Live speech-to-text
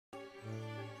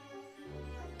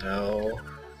Now,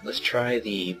 let's try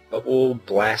the Bubble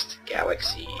Blast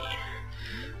Galaxy.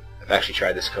 I've actually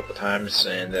tried this a couple times,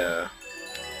 and I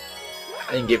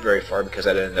didn't get very far because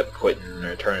I ended up quitting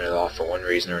or turning it off for one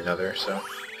reason or another, so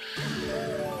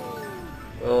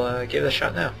we'll give it a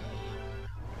shot now.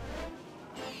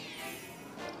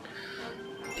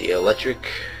 The Electric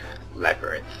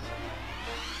Labyrinth.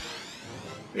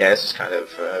 Yeah, this is kind of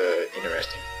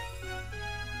interesting,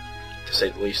 to say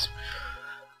the least.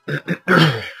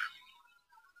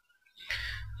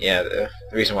 Yeah, the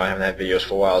reason why I haven't had videos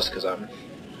for a while is because I've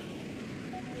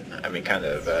been kind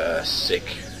of sick,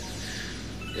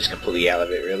 just completely out of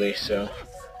it, really. So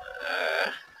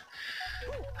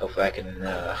hopefully I can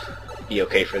be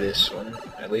okay for this one,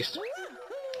 at least.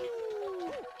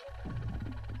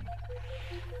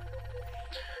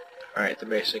 Alright, the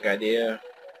basic idea.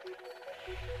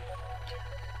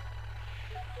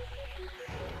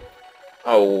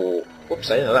 Oh,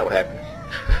 whoops, I didn't know that would happen.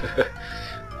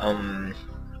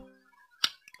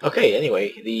 Okay,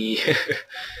 anyway,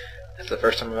 that's the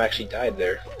first time I've actually died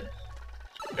there.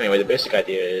 Anyway, the basic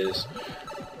idea is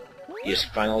you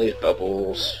just find all these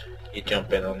bubbles, you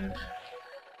jump in them,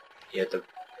 you have to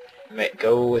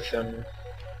go with them.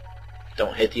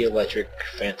 Don't hit the electric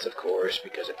fence, of course,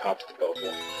 because it pops the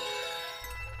bubble.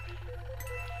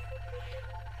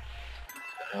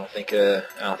 I don't think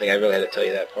I really had to tell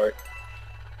you that part.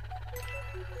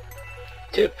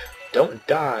 Tip: don't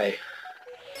die.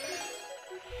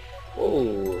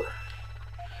 Whoa.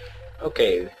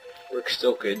 Okay, works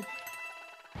still good.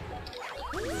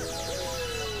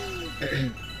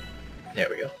 There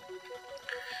we go.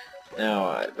 Now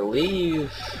I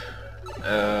believe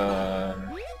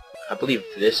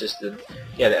this is the,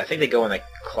 yeah, I think they go in a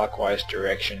clockwise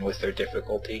direction with their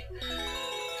difficulty,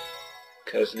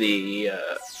 because the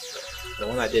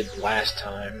one I did last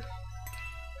time,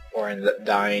 or ended up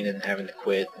dying and having to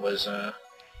quit, was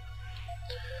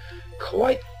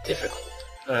quite difficult.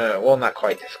 Well, not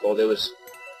quite difficult, it was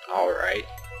alright.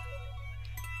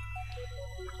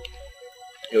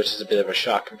 It was just a bit of a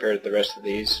shock compared to the rest of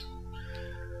these,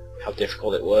 how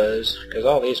difficult it was, because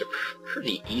all these are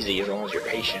pretty easy as long as you're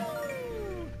patient.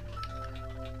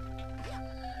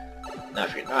 Now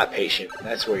if you're not patient,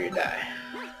 that's where you die.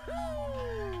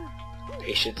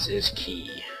 Patience is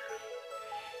key,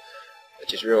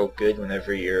 which is real good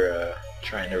whenever you're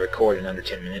trying to record in under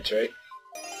 10 minutes, right?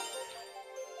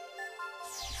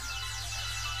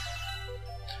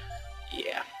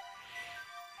 Yeah.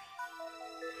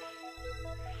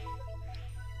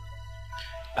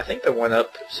 I think the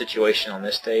 1-up situation on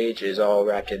this stage is all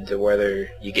wrapped into whether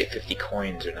you get 50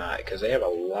 coins or not, because they have a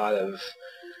lot of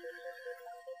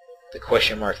the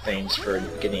question mark things for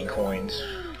getting coins,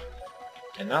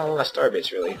 and not a lot of star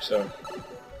bits really, so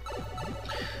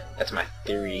that's my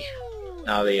theory.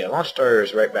 Now the launch star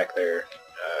is right back there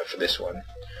for this one,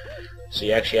 so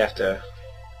you actually have to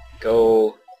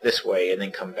go this way and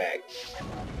then come back.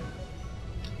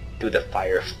 Do the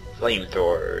fire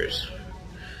flamethrowers.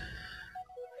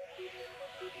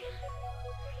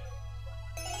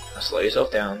 Now slow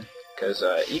yourself down, because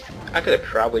I could have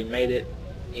probably made it,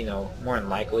 you know, more than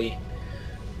likely,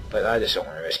 but I just don't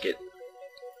want to risk it.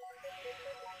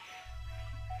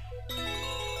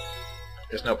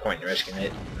 There's no point in risking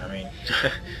it. I mean,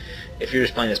 if you're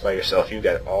just playing this by yourself, you've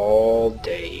got all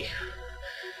day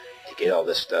to get all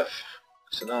this stuff.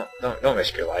 So don't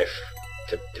risk your life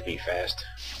to be fast.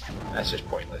 That's just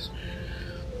pointless.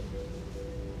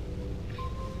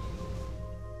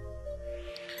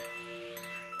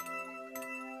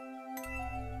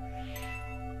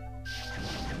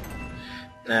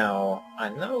 Now, I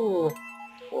know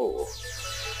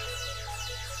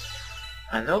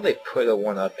they put a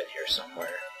 1-up in here somewhere.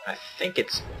 I think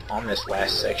it's on this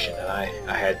last section that I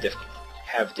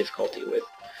have difficulty with.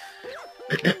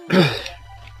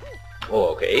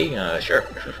 Oh, okay, sure.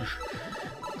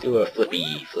 Do a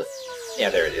flippy flip. Yeah,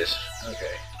 there it is.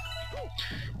 Okay.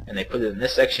 And they put it in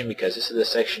this section because this is the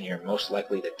section you're most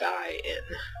likely to die in.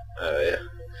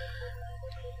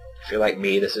 If you're like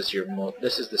me, this is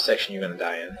the section you're gonna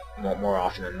die in more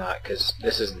often than not, because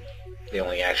this is the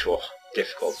only actual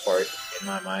difficult part in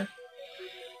my mind.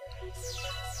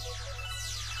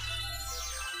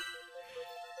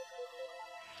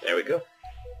 There we go.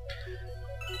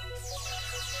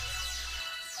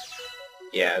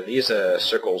 Yeah, these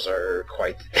circles are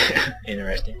quite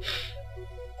interesting.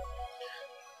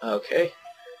 Okay.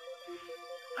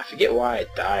 I forget why I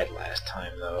died last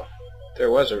time, though.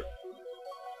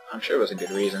 I'm sure it was a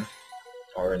good reason.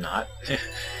 Or not.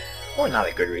 Or not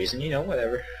a good reason, you know,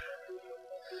 whatever.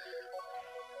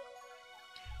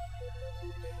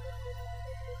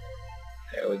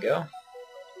 There we go.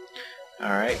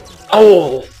 Alright.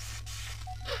 Oh!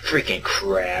 Freaking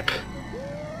crap.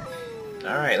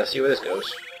 Alright, let's see where this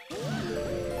goes.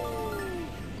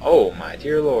 Oh my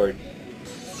dear lord.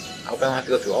 I hope I don't have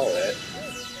to go through all that.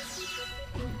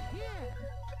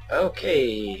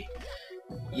 Okay.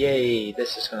 Yay,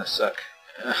 this is gonna suck.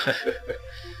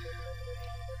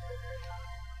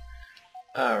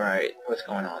 Alright, what's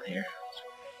going on here?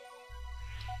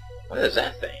 What is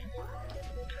that thing?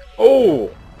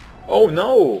 Oh! Oh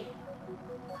no!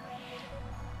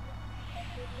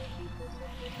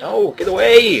 No, get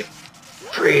away!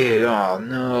 Free! Oh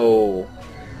no!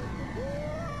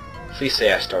 Please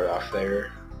say I start off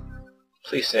there.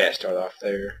 Please say I start off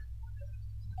there.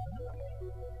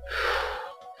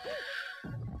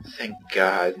 Thank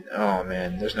God. Oh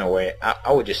man, there's no way.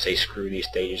 I would just say screw these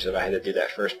stages if I had to do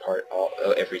that first part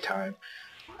every time.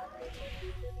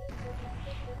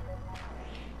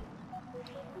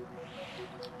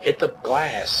 Hit the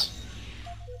glass.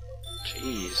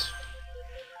 Jeez.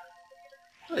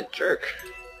 What a jerk.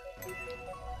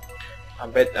 I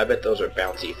bet those are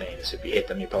bouncy things. If you hit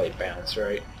them, you probably bounce,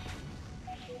 right?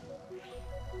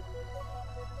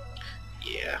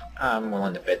 Yeah, I'm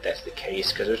willing to bet that's the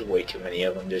case, because there's way too many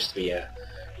of them just to be a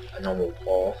normal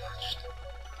wall.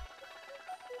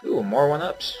 Ooh, more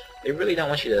one-ups. They really don't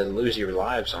want you to lose your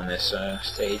lives on this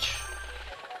stage.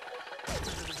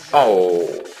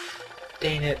 Oh,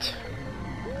 dang it.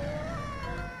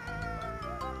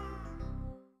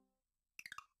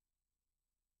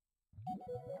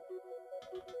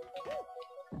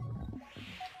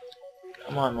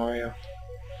 Come on, Mario.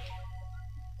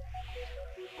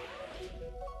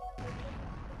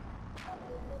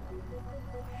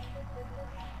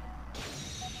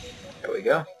 There we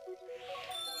go.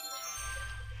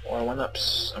 More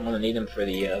one-ups. I'm gonna need them for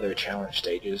the other challenge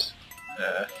stages.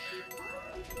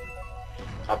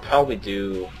 I'll probably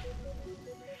do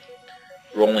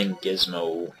Rolling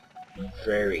Gizmo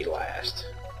very last,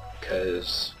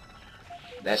 because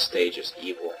that stage is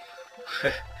evil.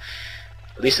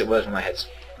 At least it was when I had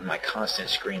my constant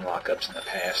screen lockups in the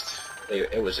past.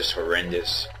 It was just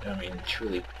horrendous. I mean,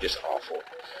 truly just awful.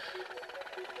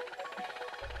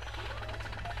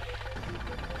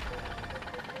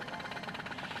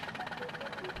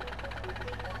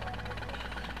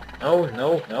 No,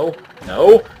 no, no,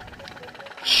 no!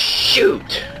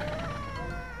 Shoot!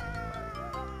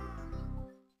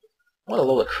 What a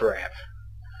load of crap.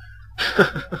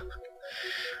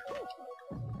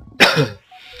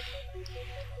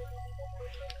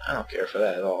 I don't care for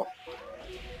that at all.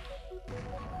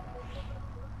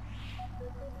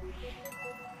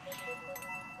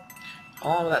 How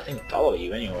long will that thing follow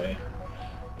you anyway?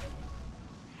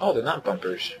 Oh, they're not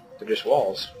bumpers. They're just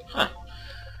walls. Huh.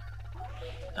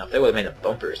 Now if they would have made them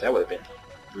bumpers, that would have been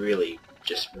really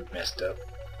just messed up.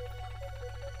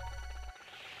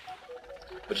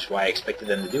 Which is why I expected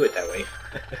them to do it that way.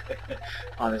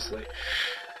 Honestly.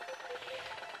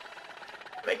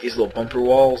 Make these little bumper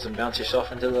walls and bounce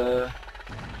yourself into the...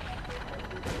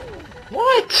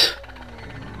 What?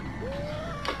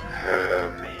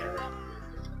 Oh, man.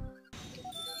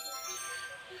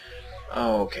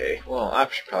 Okay, well, I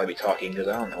should probably be talking because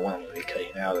I don't know when I'm going to be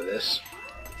cutting out of this.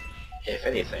 If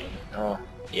anything. Oh,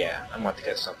 yeah, I'm going to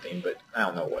cut something, but I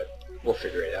don't know what. We'll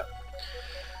figure it out.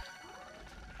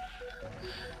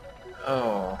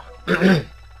 Oh.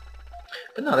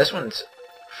 But no, this one's...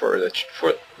 For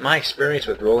my experience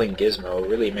with Rolling Gizmo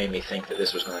really made me think that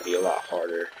this was going to be a lot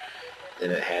harder than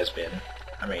it has been.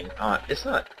 I mean, it's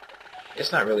not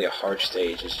really a hard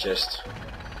stage. It's just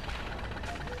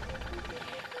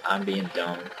I'm being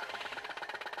dumb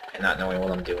and not knowing what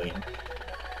I'm doing,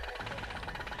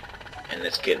 and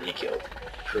it's getting me killed,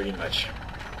 pretty much.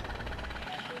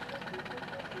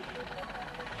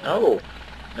 No,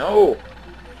 no,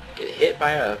 get hit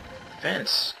by a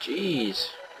fence. Jeez.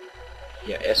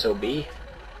 Yeah, SOB?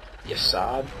 You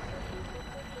sob?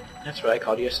 That's right, I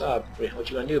called you a sob.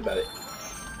 What you gonna do about it?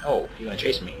 Oh, you gonna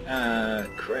chase me?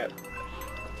 Crap.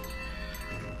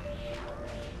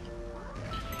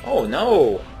 Oh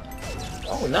no!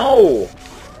 Oh no!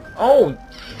 Oh,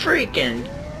 freaking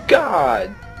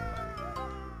God!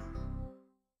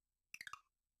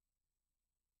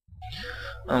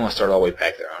 I'm gonna start all the way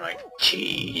back there, aren't I?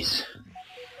 Jeez.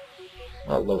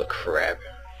 What a load of crap.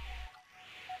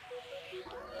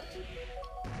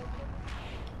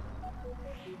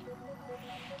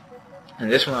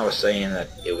 And this one I was saying that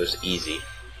it was easy.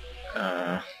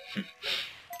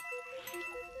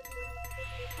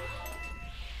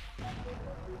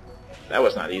 That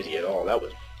was not easy at all. That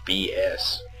was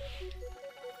BS.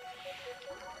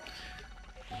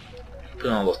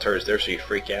 Put on those turrets there so you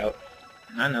freak out.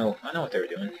 I know what they were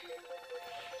doing.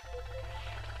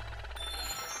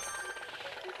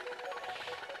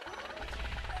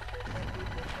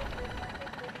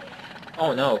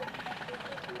 Oh no.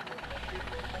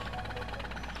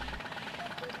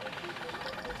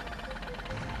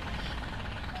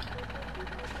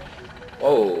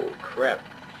 Oh crap.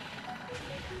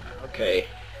 Okay.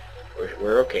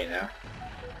 We're okay now.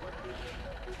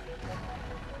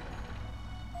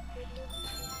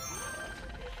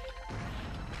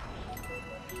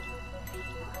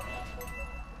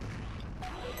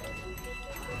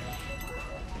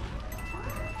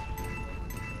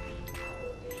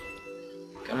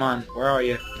 Come on, where are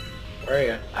you? Where are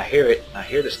you? I hear it. I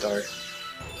hear the star.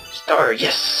 Star,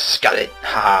 yes! Got it!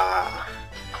 Ha!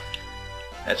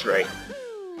 That's right.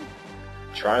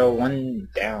 Trial 1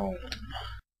 down.